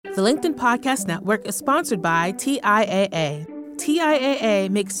The LinkedIn Podcast Network is sponsored by TIAA. TIAA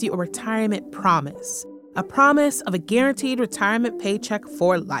makes you a retirement promise, a promise of a guaranteed retirement paycheck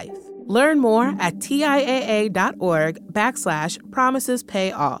for life. Learn more at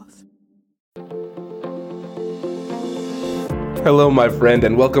TIAA.org/promisespayoff. Hello, my friend,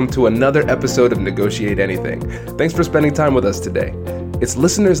 and welcome to another episode of Negotiate Anything. Thanks for spending time with us today. It's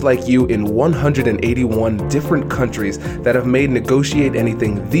listeners like you in 181 different countries that have made Negotiate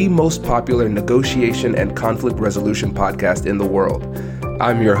Anything the most popular negotiation and conflict resolution podcast in the world.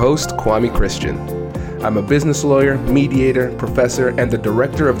 I'm your host, Kwame Christian. I'm a business lawyer, mediator, professor, and the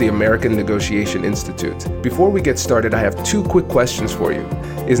director of the American Negotiation Institute. Before we get started, I have two quick questions for you.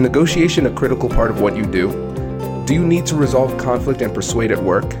 Is negotiation a critical part of what you do? Do you need to resolve conflict and persuade at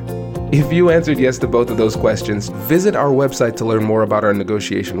work? If you answered yes to both of those questions, visit our website to learn more about our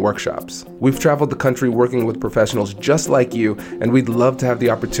negotiation workshops. We've traveled the country working with professionals just like you, and we'd love to have the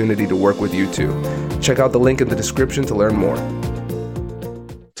opportunity to work with you too. Check out the link in the description to learn more.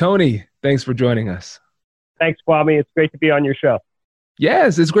 Tony, thanks for joining us. Thanks, Kwame. It's great to be on your show.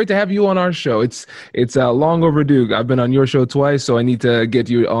 Yes, it's great to have you on our show. It's long overdue. I've been on your show twice, so I need to get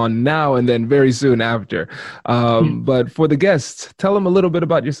you on now and then very soon after. But for the guests, tell them a little bit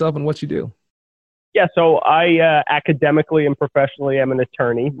about yourself and what you do. Yeah, so I academically and professionally am an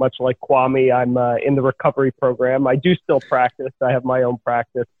attorney. Much like Kwame, I'm in the recovery program. I do still practice. I have my own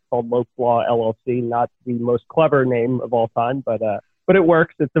practice called Lopes Law LLC. Not the most clever name of all time, but it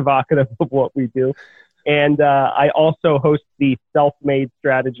works. It's evocative of what we do. And I also host the Self-Made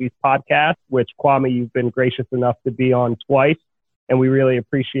Strategies podcast, which, Kwame, you've been gracious enough to be on twice. And we really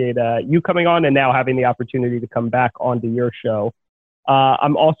appreciate you coming on and now having the opportunity to come back onto your show.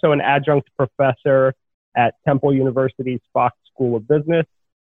 I'm also an adjunct professor at Temple University's Fox School of Business.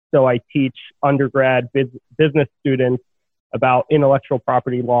 So I teach undergrad business students about intellectual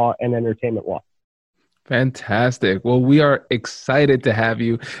property law and entertainment law. Fantastic. Well, we are excited to have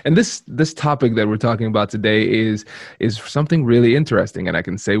you. And this topic that we're talking about today is something really interesting. And I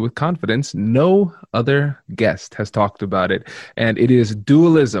can say with confidence, no other guest has talked about it. And it is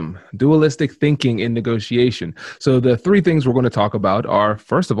dualism, dualistic thinking in negotiation. So the three things we're going to talk about are,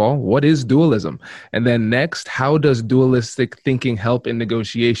 first of all, what is dualism? And then next, how does dualistic thinking help in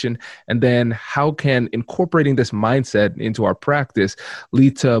negotiation? And then how can incorporating this mindset into our practice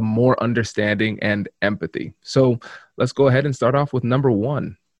lead to more understanding and empathy? So let's go ahead and start off with number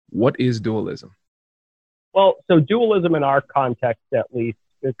one. What is dualism? Well, so dualism in our context, at least,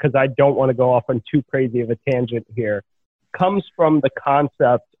 because I don't want to go off on too crazy of a tangent here, comes from the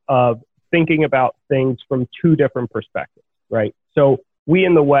concept of thinking about things from two different perspectives, right? So we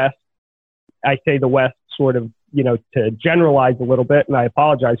in the West, I say the West sort of, to generalize a little bit, and I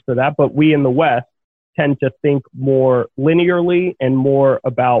apologize for that, but we in the West tend to think more linearly and more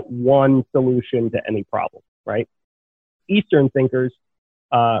about one solution to any problem, right? Eastern thinkers,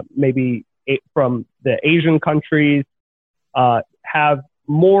 maybe from the Asian countries, have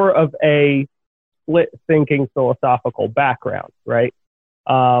more of a split thinking philosophical background, right?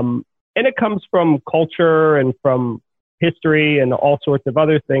 And it comes from culture and from history and all sorts of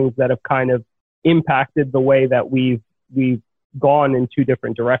other things that have kind of impacted the way that we've gone in two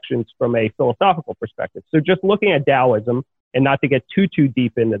different directions from a philosophical perspective. So just looking at Taoism, and not to get too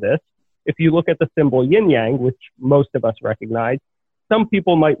deep into this, if you look at the symbol yin-yang, which most of us recognize, some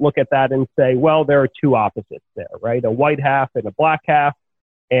people might look at that and say, well, there are two opposites there, right? A white half and a black half.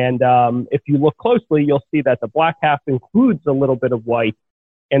 And if you look closely, you'll see that the black half includes a little bit of white,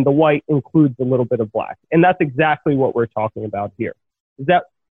 and the white includes a little bit of black. And that's exactly what we're talking about here. Is that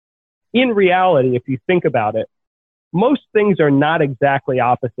in reality, if you think about it, most things are not exactly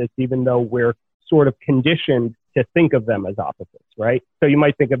opposites, even though we're sort of conditioned to think of them as opposites, right? So you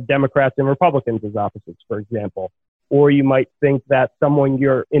might think of Democrats and Republicans as opposites, for example. Or you might think that someone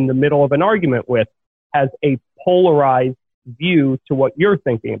you're in the middle of an argument with has a polarized view to what you're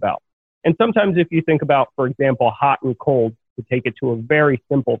thinking about. And sometimes if you think about, for example, hot and cold, to take it to a very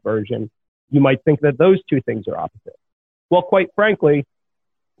simple version, you might think that those two things are opposite. Well, quite frankly,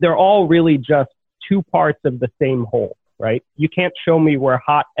 they're all really just two parts of the same whole, right? You can't show me where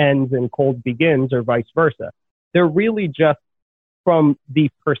hot ends and cold begins or vice versa. They're really just from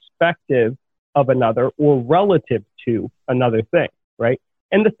the perspective of another or relative to another thing, right?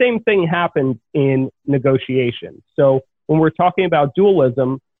 And the same thing happens in negotiations. So when we're talking about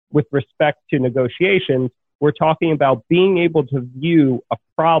dualism with respect to negotiations, we're talking about being able to view a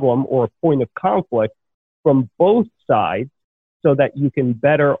problem or a point of conflict from both sides so that you can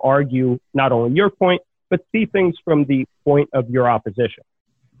better argue not only your point, but see things from the point of your opposition.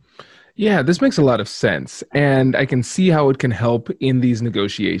 Yeah, this makes a lot of sense. And I can see how it can help in these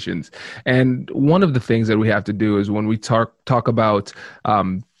negotiations. And one of the things that we have to do is when we talk about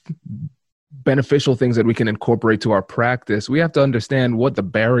beneficial things that we can incorporate to our practice, we have to understand what the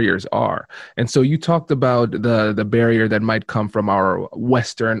barriers are. And so you talked about the barrier that might come from our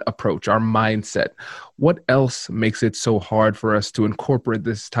Western approach, our mindset. What else makes it so hard for us to incorporate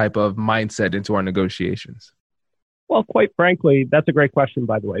this type of mindset into our negotiations? Well, quite frankly, that's a great question,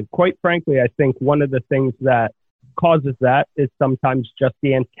 by the way. Quite frankly, I think one of the things that causes that is sometimes just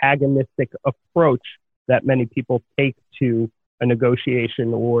the antagonistic approach that many people take to a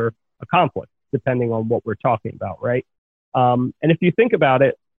negotiation or a conflict, depending on what we're talking about, right? And if you think about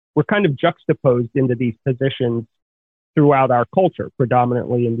it, we're kind of juxtaposed into these positions throughout our culture,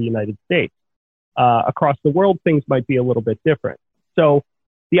 predominantly in the United States. Across the world, things might be a little bit different. So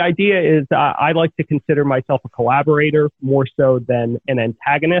the idea is I like to consider myself a collaborator more so than an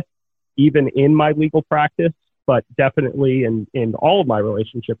antagonist, even in my legal practice, but definitely in all of my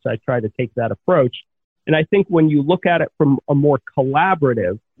relationships, I try to take that approach. And I think when you look at it from a more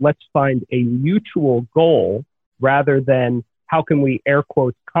collaborative, let's find a mutual goal rather than how can we air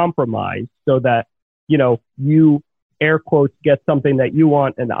quotes compromise so that, you air quotes get something that you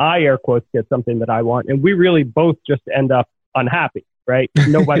want and I air quotes get something that I want. And we really both just end up unhappy, right?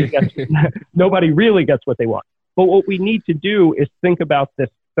 Nobody really gets what they want. But what we need to do is think about this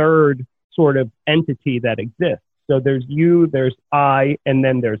third sort of entity that exists. So there's you, there's I, and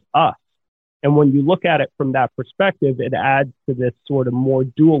then there's us. And when you look at it from that perspective, it adds to this sort of more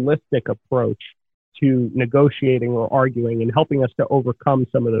dualistic approach to negotiating or arguing and helping us to overcome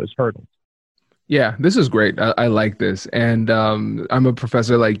some of those hurdles. Yeah, this is great. I like this. And I'm a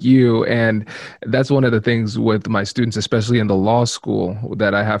professor like you. And that's one of the things with my students, especially in the law school,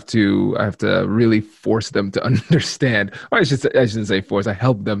 that I have to really force them to understand. Or I shouldn't say force, I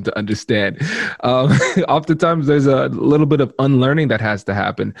help them to understand. Oftentimes there's a little bit of unlearning that has to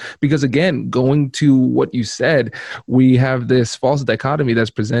happen. Because again, going to what you said, we have this false dichotomy that's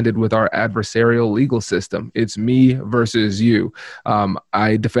presented with our adversarial legal system. It's me versus you.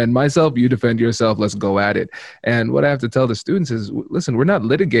 I defend myself, you defend yourself. Let's go at it. And what I have to tell the students is, listen, we're not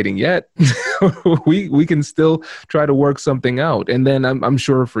litigating yet. we can still try to work something out. And then I'm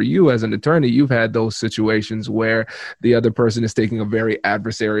sure for you as an attorney, you've had those situations where the other person is taking a very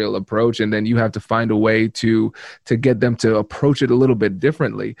adversarial approach, and then you have to find a way to get them to approach it a little bit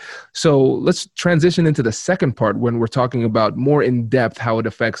differently. So let's transition into the second part when we're talking about more in depth how it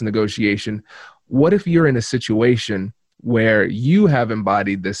affects negotiation. What if you're in a situation where you have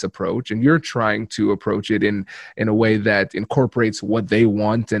embodied this approach and you're trying to approach it in a way that incorporates what they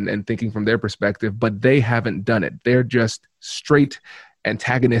want and thinking from their perspective, but they haven't done it. They're just straight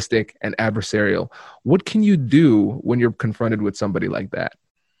antagonistic and adversarial. What can you do when you're confronted with somebody like that?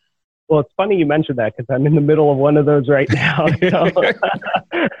 Well, it's funny you mentioned that because I'm in the middle of one of those right now. So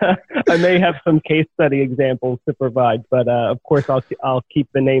I may have some case study examples to provide, but of course I'll keep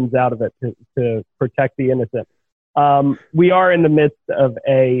the names out of it to protect the innocent. We are in the midst of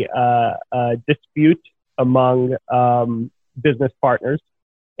a dispute among business partners.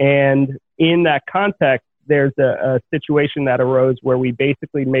 And in that context, there's a situation that arose where we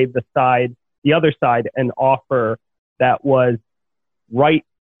basically made the other side, an offer that was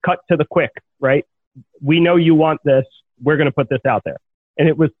cut to the quick, right? We know you want this. We're going to put this out there. And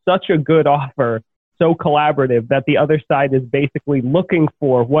it was such a good offer, so collaborative, that the other side is basically looking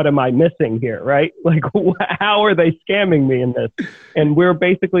for, what am I missing here, right? Like, how are they scamming me in this? And we're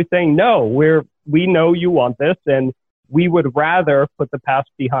basically saying, no, we know you want this, and we would rather put the past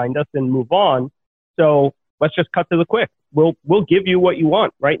behind us and move on. So let's just cut to the quick. We'll give you what you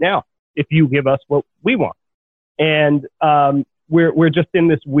want right now if you give us what we want. And we're just in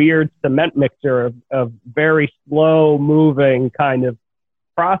this weird cement mixer of very slow moving kind of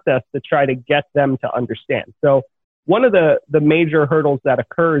process to try to get them to understand. So one of the major hurdles that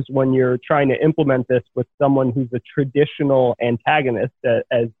occurs when you're trying to implement this with someone who's a traditional antagonist,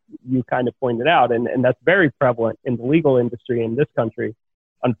 as you kind of pointed out, and that's very prevalent in the legal industry in this country,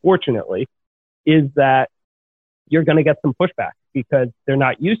 unfortunately, is that you're going to get some pushback because they're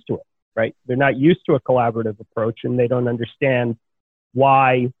not used to it, right? They're not used to a collaborative approach, and they don't understand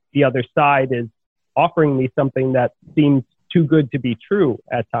why the other side is offering me something that seems too good to be true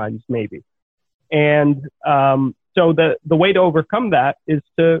at times, maybe. And so the way to overcome that is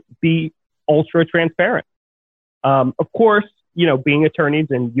to be ultra transparent. Of course, being attorneys,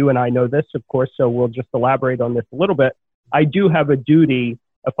 and you and I know this, of course, so we'll just elaborate on this a little bit. I do have a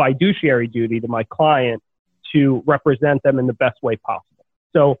fiduciary duty to my client to represent them in the best way possible.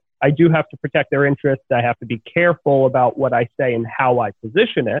 So I do have to protect their interests. I have to be careful about what I say and how I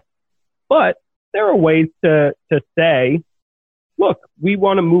position it. But there are ways to say, look, we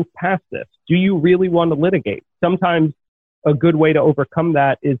want to move past this. Do you really want to litigate? Sometimes a good way to overcome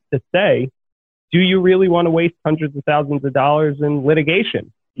that is to say, do you really want to waste hundreds of thousands of dollars in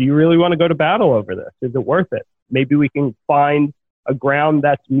litigation? Do you really want to go to battle over this? Is it worth it? Maybe we can find a ground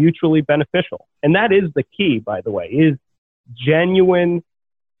that's mutually beneficial. And that is the key, by the way, is genuine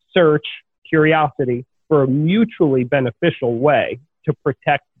search, curiosity for a mutually beneficial way to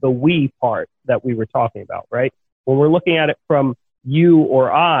protect the we part that we were talking about, right? When we're looking at it from you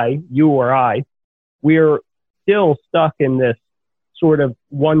or I, we're still stuck in this sort of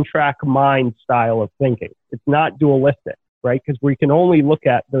one-track mind style of thinking. It's not dualistic, right? Because we can only look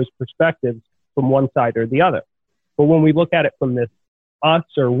at those perspectives from one side or the other. But when we look at it from this us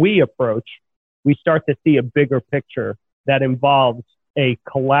or we approach, we start to see a bigger picture that involves a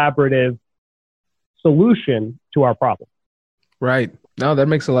collaborative solution to our problem. Right. No, that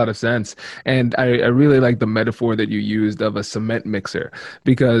makes a lot of sense. And I really like the metaphor that you used of a cement mixer,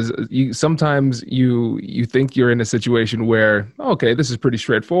 because sometimes you think you're in a situation where, okay, this is pretty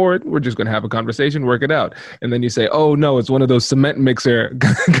straightforward. We're just going to have a conversation, work it out. And then you say, oh, no, it's one of those cement mixer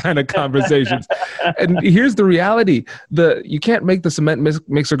kind of conversations. And here's the reality. You can't make the cement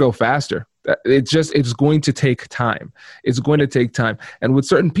mixer go faster. It's going to take time. It's going to take time. And with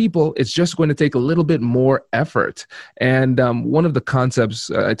certain people, it's just going to take a little bit more effort. And one of the concepts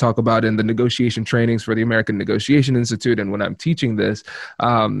I talk about in the negotiation trainings for the American Negotiation Institute, and when I'm teaching this,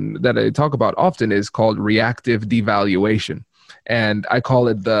 that I talk about often, is called reactive devaluation. And I call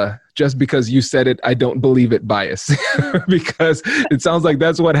it the just because you said it, I don't believe it bias, because it sounds like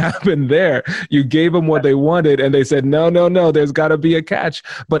that's what happened there. You gave them what they wanted and they said, no, there's got to be a catch.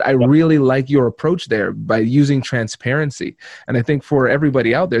 But I really like your approach there by using transparency. And I think for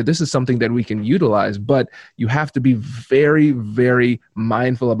everybody out there, this is something that we can utilize, but you have to be very, very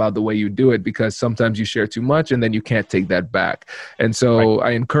mindful about the way you do it, because sometimes you share too much and then you can't take that back. And so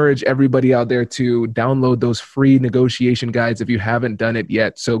I encourage everybody out there to download those free negotiation guides if you haven't done it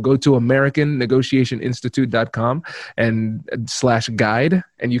yet. So go to AmericanNegotiationInstitute.com and /guide,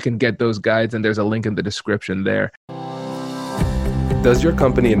 and you can get those guides, and there's a link in the description there. Does your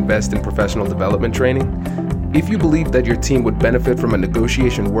company invest in professional development training? If you believe that your team would benefit from a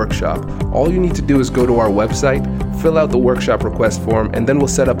negotiation workshop, all you need to do is go to our website, fill out the workshop request form, and then we'll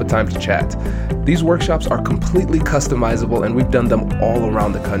set up a time to chat. These workshops are completely customizable, and we've done them all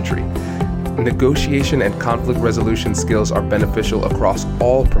around the country. Negotiation and conflict resolution skills are beneficial across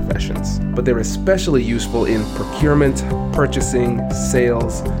all professions, but they're especially useful in procurement, purchasing,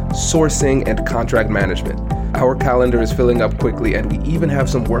 sales, sourcing, and contract management. Our calendar is filling up quickly, and we even have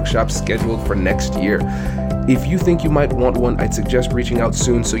some workshops scheduled for next year. If you think you might want one, I'd suggest reaching out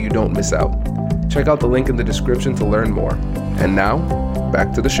soon so you don't miss out. Check out the link in the description to learn more. And now,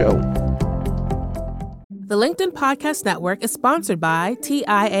 back to the show. The LinkedIn Podcast Network is sponsored by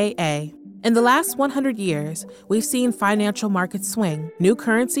TIAA. In the last 100 years, we've seen financial markets swing, new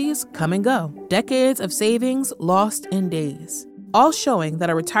currencies come and go, decades of savings lost in days, all showing that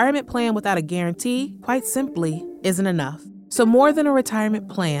a retirement plan without a guarantee, quite simply, isn't enough. So more than a retirement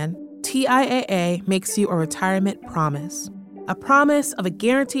plan, TIAA makes you a retirement promise. A promise of a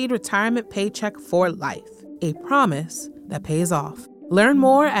guaranteed retirement paycheck for life. A promise that pays off. Learn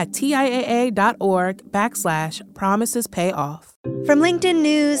more at TIAA.org/promisespayoff. From LinkedIn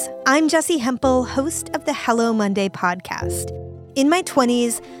News, I'm Jessie Hempel, host of the Hello Monday podcast. In my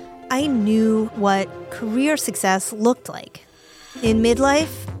 20s, I knew what career success looked like. In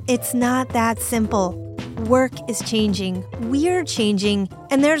midlife, it's not that simple. Work is changing, we're changing,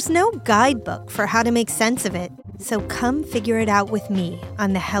 and there's no guidebook for how to make sense of it. So come figure it out with me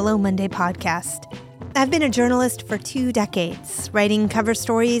on the Hello Monday podcast. I've been a journalist for 2 decades, writing cover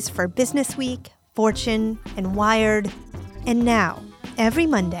stories for Business Week, Fortune, and Wired. And now, every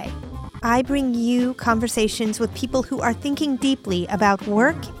Monday, I bring you conversations with people who are thinking deeply about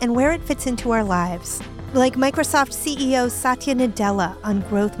work and where it fits into our lives. Like Microsoft CEO Satya Nadella on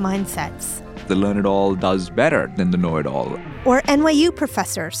growth mindsets. The learn-it-all does better than the know-it-all. Or NYU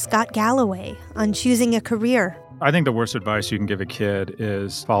professor Scott Galloway on choosing a career. I think the worst advice you can give a kid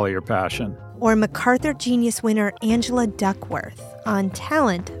is follow your passion. Or MacArthur Genius winner Angela Duckworth on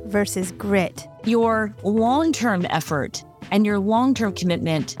talent versus grit. Your long-term effort and your long-term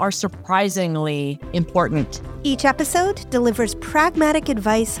commitment are surprisingly important. Each episode delivers pragmatic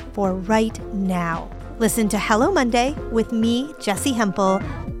advice for right now. Listen to Hello Monday with me, Jessie Hempel,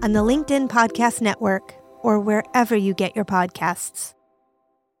 on the LinkedIn Podcast Network or wherever you get your podcasts.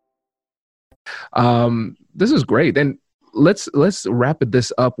 This is great. And let's wrap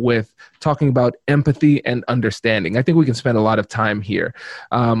this up with talking about empathy and understanding. I think we can spend a lot of time here.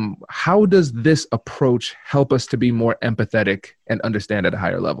 How does this approach help us to be more empathetic and understand at a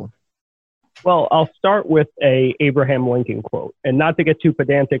higher level? Well, I'll start with a Abraham Lincoln quote, and not to get too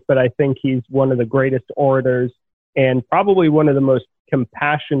pedantic, but I think he's one of the greatest orators and probably one of the most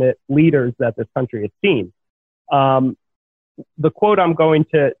compassionate leaders that this country has seen. The quote I'm going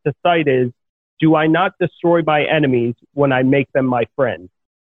to cite is, "Do I not destroy my enemies when I make them my friends?"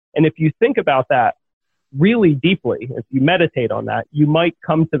 And if you think about that really deeply, if you meditate on that, you might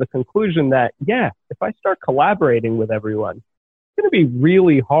come to the conclusion that, yeah, if I start collaborating with everyone, it's going to be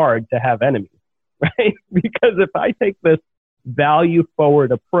really hard to have enemies, right? Because if I take this value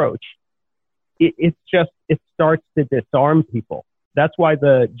forward approach, it starts to disarm people. That's why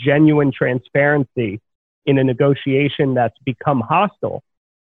the genuine transparency in a negotiation that's become hostile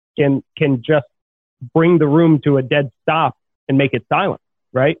can just bring the room to a dead stop and make it silent,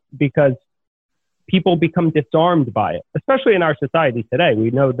 right? Because people become disarmed by it, especially in our society today.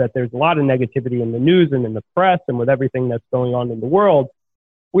 We know that there's a lot of negativity in the news and in the press and with everything that's going on in the world.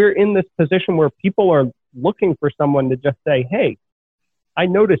 We're in this position where people are looking for someone to just say, hey, I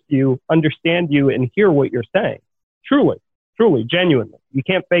noticed you, understand you, and hear what you're saying. Truly, genuinely. You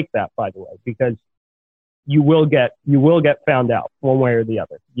can't fake that, by the way, because you will get found out one way or the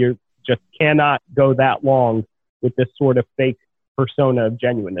other. You just cannot go that long with this sort of fake persona of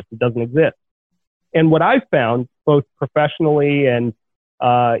genuineness. It doesn't exist. And what I've found, both professionally and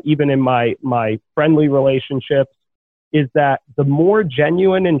even in my friendly relationships, is that the more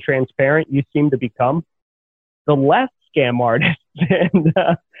genuine and transparent you seem to become, the less scam artists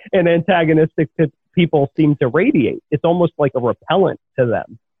and antagonistic people seem to radiate. It's almost like a repellent to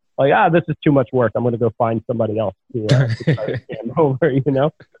them. Like, this is too much work. I'm going to go find somebody else to try to scam over, you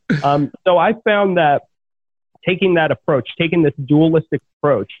know? So I found that taking that approach, taking this dualistic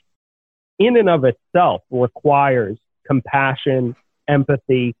approach, in and of itself requires compassion,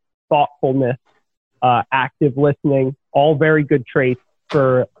 empathy, thoughtfulness, active listening, all very good traits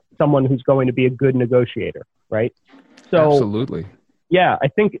for someone who's going to be a good negotiator, right? So, absolutely. Yeah, I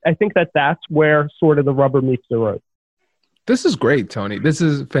think that's where sort of the rubber meets the road. This is great, Tony. This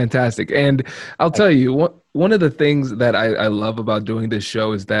is fantastic. And I'll tell you, one of the things that I love about doing this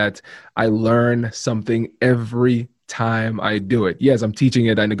show is that I learn something every time I do it. Yes, I'm teaching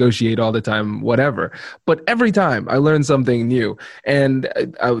it. I negotiate all the time, whatever. But every time I learn something new. And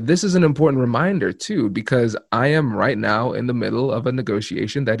this is an important reminder too, because I am right now in the middle of a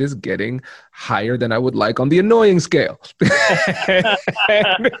negotiation that is getting higher than I would like on the annoying scale.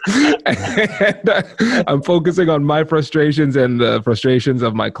 and I'm focusing on my frustrations and the frustrations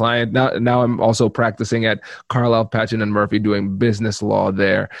of my client. Now I'm also practicing at Carlisle, Patchen and Murphy doing business law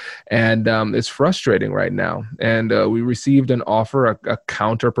there. And it's frustrating right now. And we received an offer, a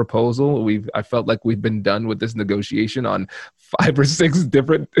counter proposal. I felt like we've been done with this negotiation on 5 or 6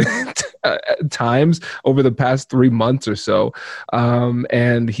 different times over the past 3 months or so.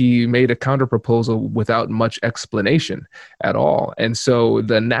 And he made a counter proposal without much explanation at all. And so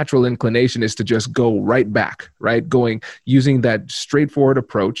the natural inclination is to just go right back, right? Using that straightforward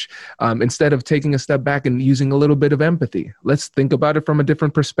approach instead of taking a step back and using a little bit of empathy. Let's think about it from a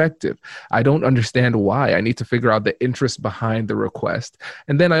different perspective. I don't understand why. I need to figure out the interest behind the request.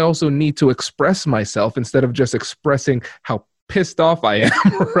 And then I also need to express myself instead of just expressing how pissed off I am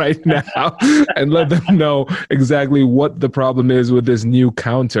right now and let them know exactly what the problem is with this new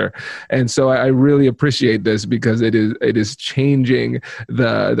counter. And so I really appreciate this because it is changing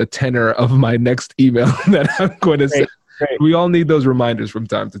the tenor of my next email that I'm going to send. We all need those reminders from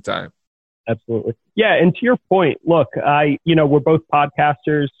time to time. Absolutely. Yeah. And to your point, look, we're both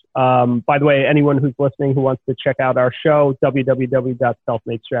podcasters. By the way, anyone who's listening who wants to check out our show,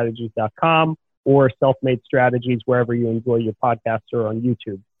 www.selfmadestrategies.com or Self-Made Strategies, wherever you enjoy your podcasts, or on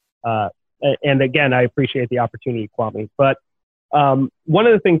YouTube. And again, I appreciate the opportunity, Kwame. But one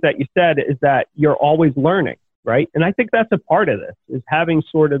of the things that you said is that you're always learning, right? And I think that's a part of this, is having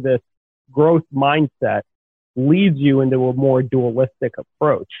sort of this growth mindset leads you into a more dualistic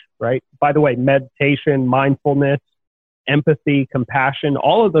approach, right? By the way, meditation, mindfulness, empathy, compassion,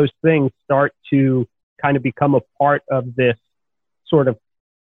 all of those things start to kind of become a part of this sort of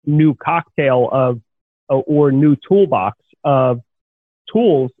new cocktail or new toolbox of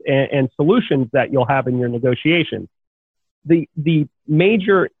tools and solutions that you'll have in your negotiations. The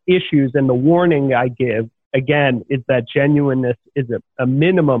major issues and the warning I give, again, is that genuineness is a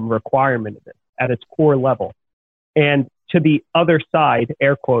minimum requirement of it at its core level. And to the other side,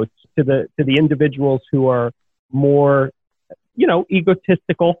 air quotes, to the individuals who are more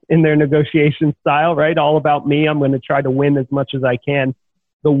egotistical in their negotiation style, right? All about me. I'm going to try to win as much as I can.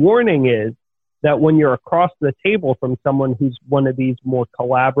 The warning is that when you're across the table from someone who's one of these more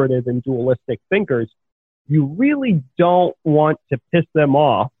collaborative and dualistic thinkers, you really don't want to piss them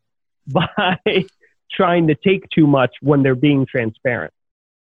off by trying to take too much when they're being transparent.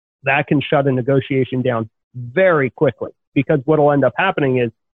 That can shut a negotiation down very quickly, because what will end up happening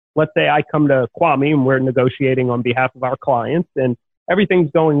is, let's say I come to Kwame and we're negotiating on behalf of our clients, and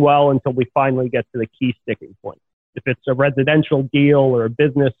everything's going well until we finally get to the key sticking point. If it's a residential deal or a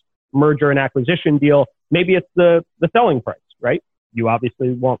business merger and acquisition deal, maybe it's the selling price, right? You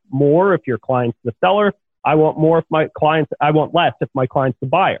obviously want more if your client's the seller. I want more if I want less if my client's the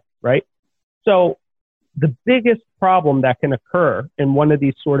buyer, right? So the biggest problem that can occur in one of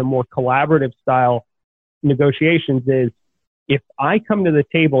these sort of more collaborative style negotiations is if I come to the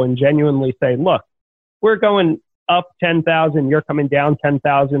table and genuinely say, look, we're going up 10,000, you're coming down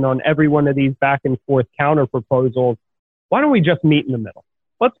 10,000 on every one of these back and forth counter proposals. Why don't we just meet in the middle?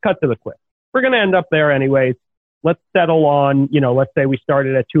 Let's cut to the quick. We're going to end up there anyways. Let's settle on, let's say we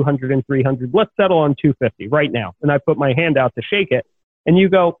started at 200 and 300. Let's settle on 250 right now. And I put my hand out to shake it and you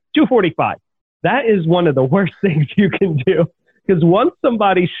go 245. That is one of the worst things you can do, because once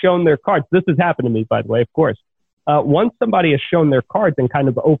somebody's shown their cards, this has happened to me, by the way, of course. Once somebody has shown their cards and kind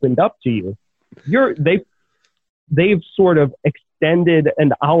of opened up to you, they've sort of extended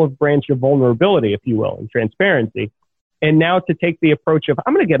an olive branch of vulnerability, if you will, and transparency. And now to take the approach of,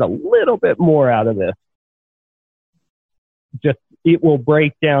 I'm going to get a little bit more out of this, it will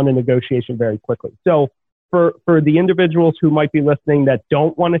break down a negotiation very quickly. So for the individuals who might be listening that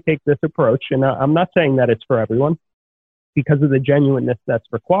don't want to take this approach, and I'm not saying that it's for everyone because of the genuineness that's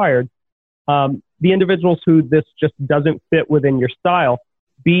required, the individuals who this just doesn't fit within your style,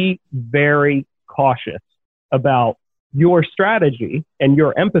 be very cautious about your strategy and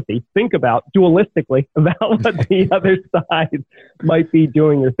your empathy. Think about dualistically about what the other side might be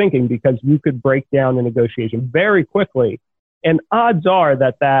doing or thinking, because you could break down the negotiation very quickly. And odds are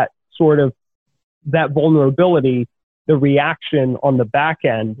that vulnerability, the reaction on the back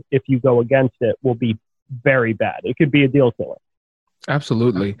end, if you go against it, will be very bad. It could be a deal killer.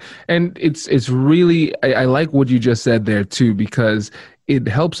 Absolutely. And it's really, I like what you just said there too, because it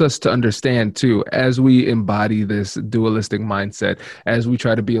helps us to understand too, as we embody this dualistic mindset, as we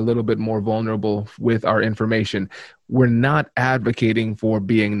try to be a little bit more vulnerable with our information, we're not advocating for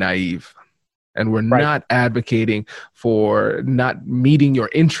being naive. And we're not advocating for not meeting your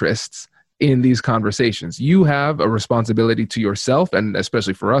interests in these conversations. You have a responsibility to yourself, and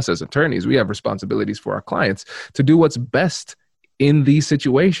especially for us as attorneys, we have responsibilities for our clients to do what's best in these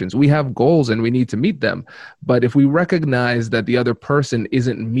situations. We have goals and we need to meet them. But if we recognize that the other person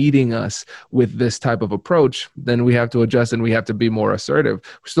isn't meeting us with this type of approach, then we have to adjust and we have to be more assertive.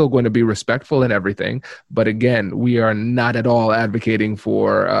 We're still going to be respectful in everything. But again, we are not at all advocating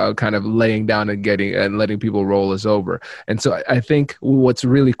for kind of laying down and letting people roll us over. And so I think what's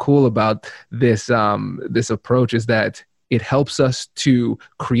really cool about this approach is that it helps us to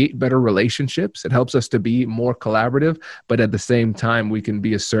create better relationships. It helps us to be more collaborative, but at the same time, we can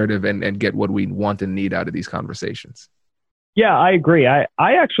be assertive and get what we want and need out of these conversations. Yeah, I agree. I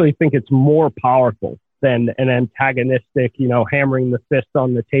actually think it's more powerful than an antagonistic, hammering the fist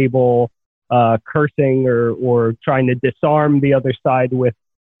on the table, cursing or trying to disarm the other side with,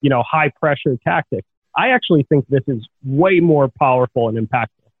 high pressure tactics. I actually think this is way more powerful and impactful.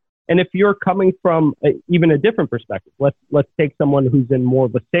 And if you're coming from even a different perspective, let's take someone who's in more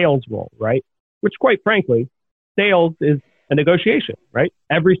of a sales role, right? Which quite frankly, sales is a negotiation, right?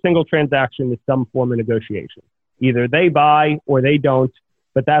 Every single transaction is some form of negotiation. Either they buy or they don't,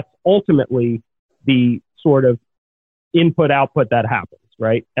 but that's ultimately the sort of input-output that happens,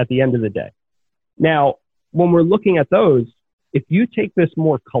 right? At the end of the day. Now, when we're looking at those, if you take this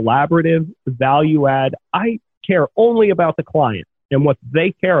more collaborative value add, I care only about the client and what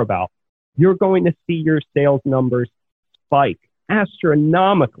they care about, you're going to see your sales numbers spike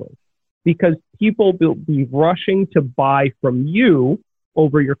astronomically, because people will be rushing to buy from you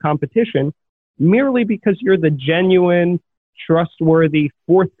over your competition merely because you're the genuine, trustworthy,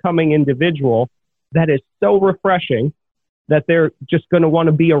 forthcoming individual that is so refreshing that they're just going to want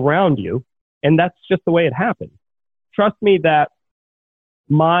to be around you. And that's just the way it happens. Trust me that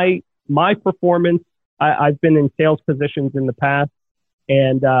my performance, I've been in sales positions in the past.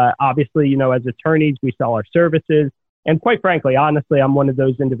 And obviously, as attorneys, we sell our services. And quite frankly, honestly, I'm one of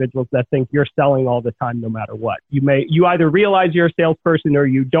those individuals that think you're selling all the time, no matter what. You either realize you're a salesperson or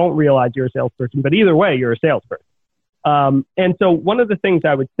you don't realize you're a salesperson, but either way, you're a salesperson. And so one of the things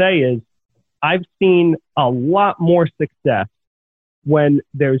I would say is I've seen a lot more success when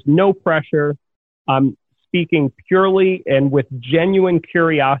there's no pressure. I'm speaking purely and with genuine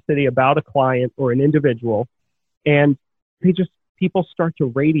curiosity about a client or an individual, and people start to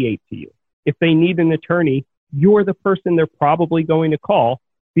radiate to you. If they need an attorney, you're the person they're probably going to call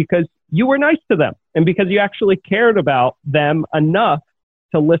because you were nice to them and because you actually cared about them enough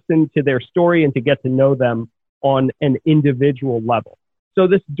to listen to their story and to get to know them on an individual level. So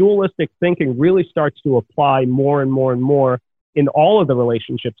this dualistic thinking really starts to apply more and more and more in all of the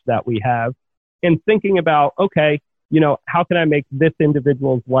relationships that we have, and thinking about, okay, how can I make this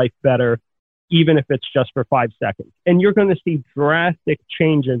individual's life better, even if it's just for 5 seconds? And you're going to see drastic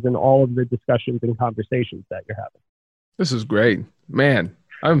changes in all of the discussions and conversations that you're having. This is great. Man,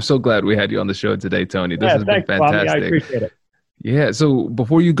 I'm so glad we had you on the show today, Tony. This has been fantastic. Bobby. I appreciate it. Yeah. So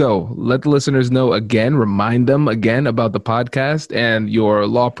before you go, let the listeners know again, remind them again about the podcast and your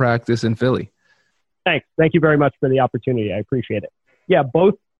law practice in Philly. Thanks. Thank you very much for the opportunity. I appreciate it. Yeah,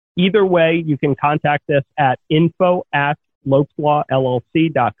 either way, you can contact us at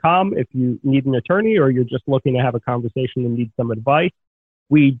info@LopesLawLLC.com if you need an attorney or you're just looking to have a conversation and need some advice.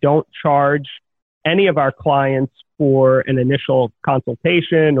 We don't charge any of our clients for an initial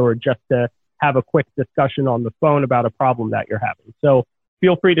consultation or just to have a quick discussion on the phone about a problem that you're having. So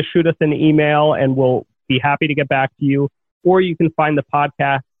feel free to shoot us an email and we'll be happy to get back to you. Or you can find the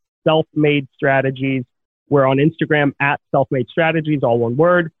podcast Self-Made Strategies. We're on Instagram at Self-Made Strategies, all one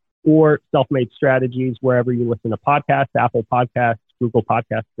word, or Self-Made Strategies wherever you listen to podcasts, Apple Podcasts, Google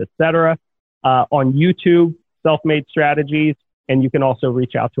Podcasts, etc. On YouTube, Self-Made Strategies, and you can also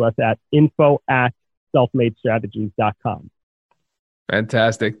reach out to us at info@selfmadestrategies.com.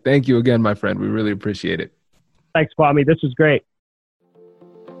 Fantastic. Thank you again, my friend. We really appreciate it. Thanks, Kwame. This was great.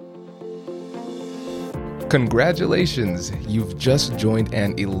 Congratulations, you've just joined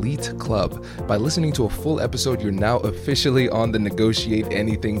an elite club. By listening to a full episode, you're now officially on the Negotiate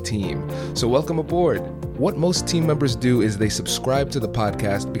Anything team. So welcome aboard. What most team members do is they subscribe to the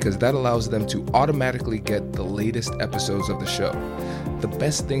podcast because that allows them to automatically get the latest episodes of the show. The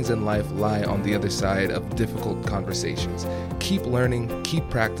best things in life lie on the other side of difficult conversations. Keep learning, keep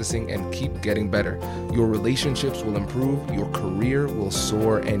practicing, and keep getting better. Your relationships will improve, your career will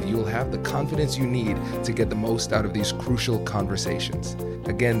soar, and you'll have the confidence you need to get the most out of these crucial conversations.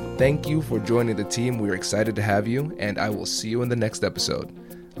 Again, thank you for joining the team. We're excited to have you, and I will see you in the next episode.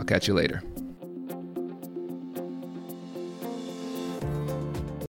 I'll catch you later.